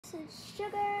This is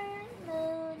Sugar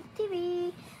Moon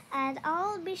TV, and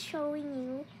I'll be showing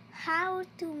you how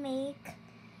to make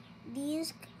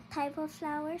these type of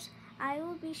flowers. I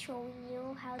will be showing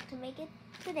you how to make it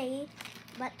today,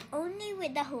 but only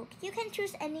with the hook. You can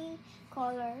choose any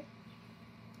color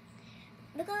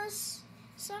because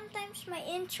sometimes my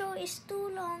intro is too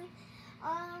long.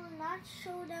 I'll not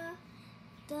show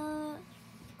the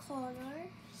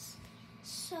colors,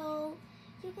 so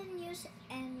you can use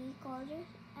any color.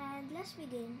 And let's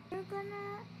begin. You're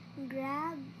gonna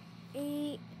grab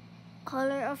a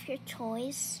color of your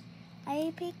choice.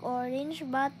 I pick orange,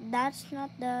 but that's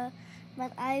not the.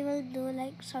 But I will do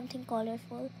like something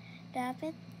colorful. Tap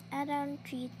it around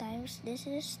 3 times. This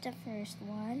is the first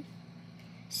one.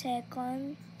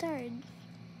 Second, third.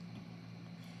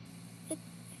 It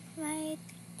might.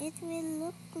 It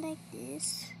will look like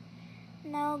this.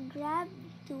 Now grab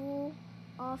two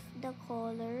of the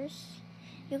colors.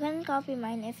 You can copy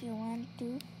mine if you want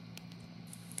to.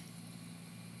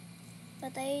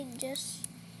 But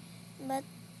but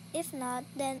if not,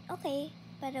 then okay.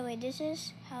 By the way, this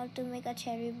is how to make a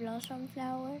cherry blossom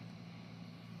flower.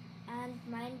 And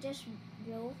mine just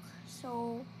broke.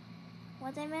 So,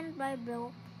 what I meant by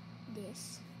broke,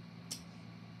 this.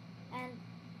 And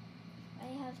I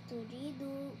have to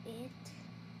redo it.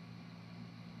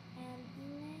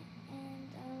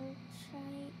 And I'll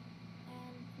try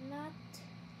and not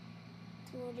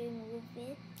to remove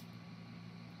it,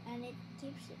 and it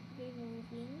keeps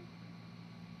removing,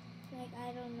 like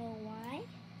I don't know why.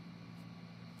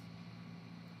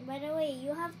 By the way,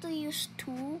 you have to use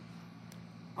two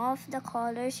of the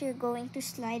colors you're going to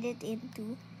slide it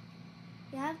into.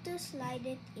 You have to slide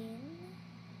it in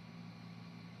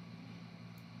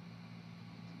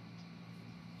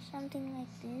something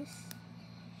like this.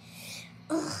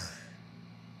 Ugh.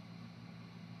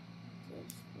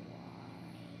 Just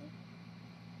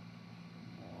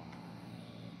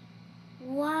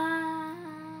why?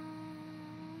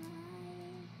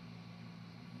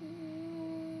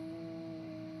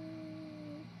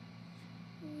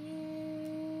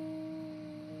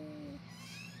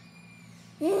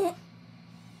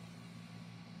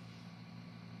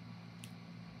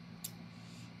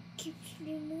 Keeps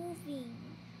removing.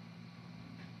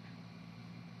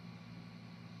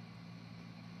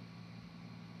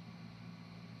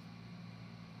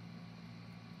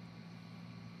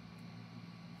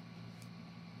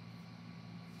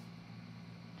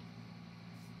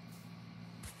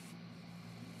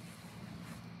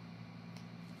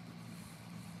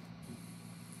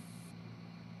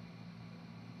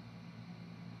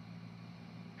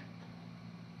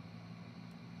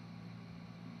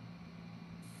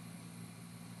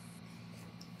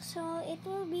 So it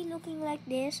will be looking like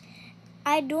this.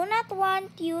 I do not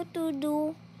want you to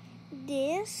do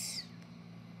this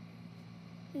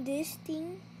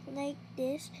thing like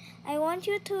this. I want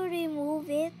you to remove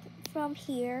it from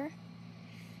here.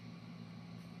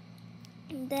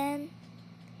 And then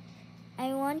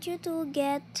I want you to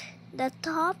get the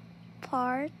top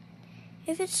part.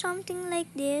 If it's something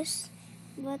like this,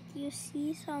 but you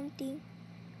see something,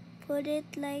 put it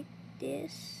like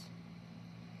this.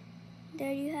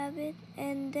 There you have it.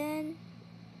 And then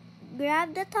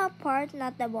grab the top part,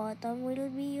 not the bottom. We'll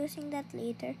be using that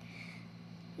later.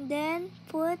 Then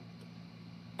put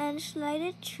and slide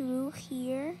it through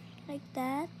here like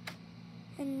that.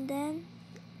 And then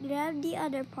grab the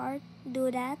other part. Do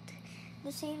that.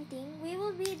 The same thing. We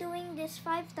will be doing this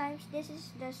 5 times. This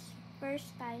is the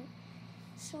first time.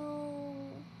 So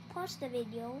pause the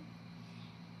video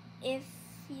if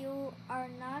you are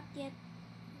not yet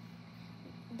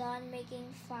done making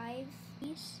 5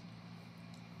 piece.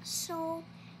 So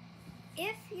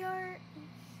if you're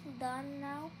done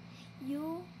now,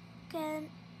 you can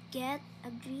get a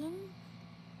green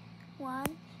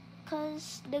one,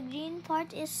 because the green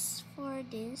part is for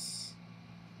this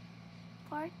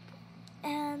part,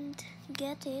 and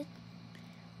get it,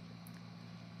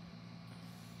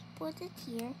 put it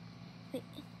here. Wait.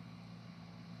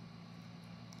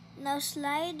 Now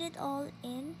slide it all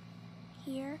in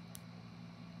here.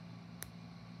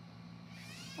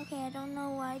 Okay, I don't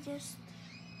know why, just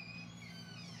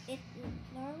it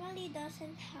normally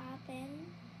doesn't happen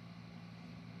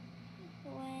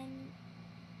when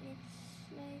it's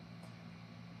like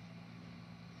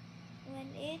when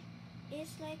it is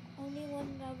like only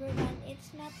one rubber band.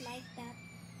 It's not like that.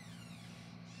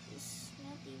 It's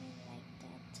not even like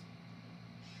that.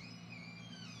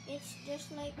 It's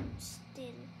just like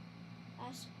still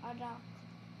as a rock.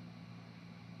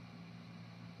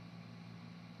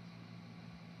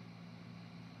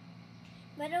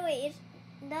 By the way,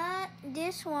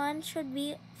 this one should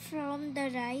be from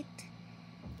the right.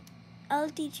 I'll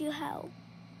teach you how.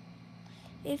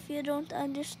 If you don't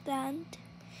understand,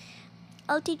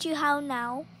 I'll teach you how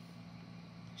now.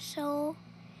 So,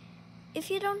 if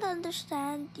you don't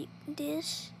understand,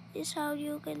 this is how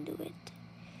you can do it.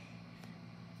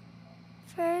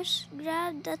 First,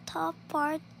 grab the top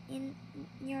part in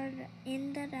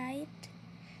the right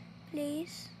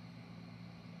place,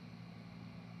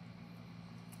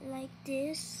 like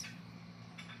this.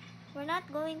 We're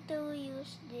not going to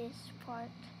use this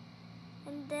part.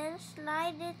 And then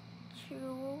slide it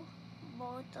through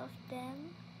both of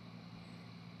them.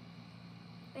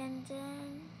 And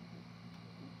then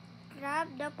grab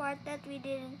the part that we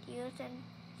didn't use and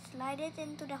slide it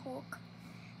into the hook.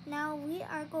 Now we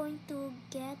are going to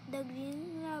get the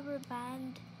green rubber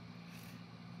band.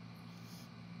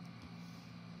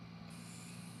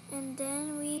 And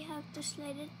then we have to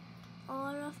slide it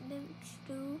all of them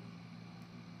through.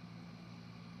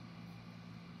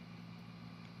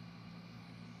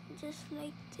 Just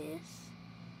like this.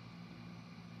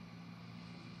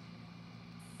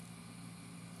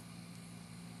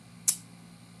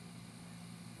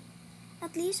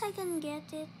 At least I can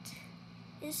get it.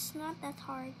 It's not that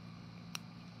hard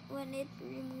when it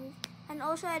removed. And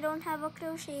also I don't have a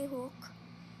crochet hook.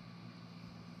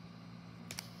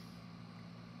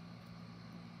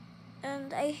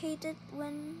 And I hate it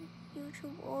when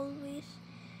YouTube always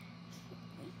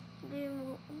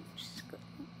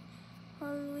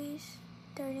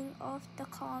turning off the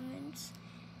comments.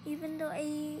 Even though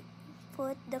I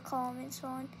put the comments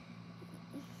on,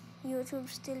 YouTube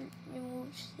still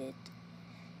removes it.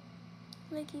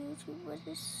 Like, YouTube, what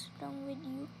is wrong with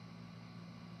you?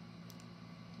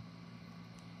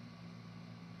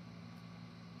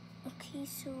 Okay,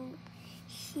 so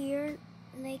here,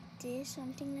 like this,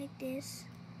 something like this,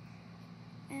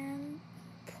 and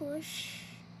push,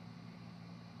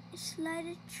 slide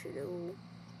it through,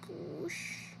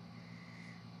 push.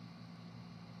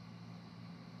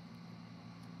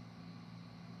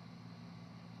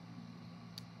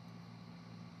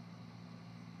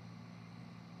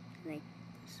 Like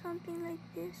something like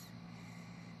this,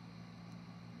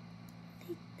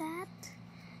 like that.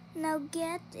 Now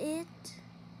get it,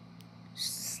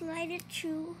 slide it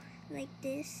through like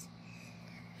this.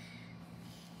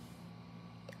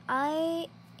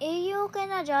 You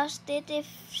can adjust it if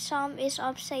some is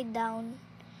upside down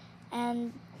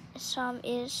and some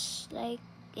is like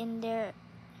in their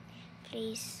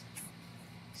place.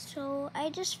 So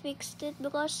I just fixed it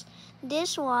because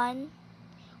this one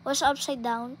was upside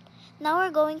down. Now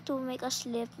we're going to make a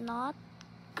slip knot.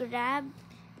 Grab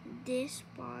this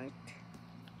part.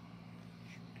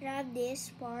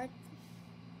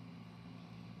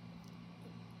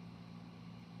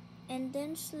 And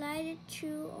then slide it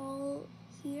through all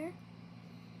here,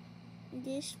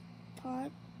 this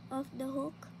part of the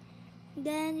hook.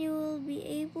 Then you will be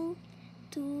able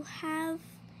to have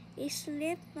a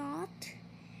slip knot.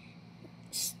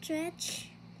 Stretch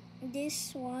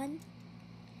this one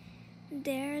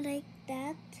there like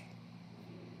that.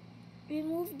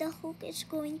 Remove the hook, it's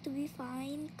going to be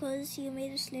fine because you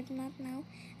made a slip knot now.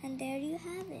 And there you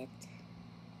have it,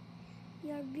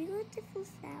 your beautiful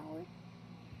flower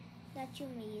that you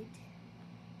made.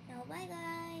 Now bye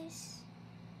guys.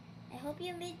 I hope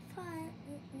you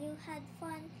had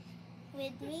fun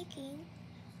with making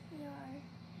your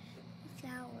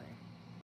flower.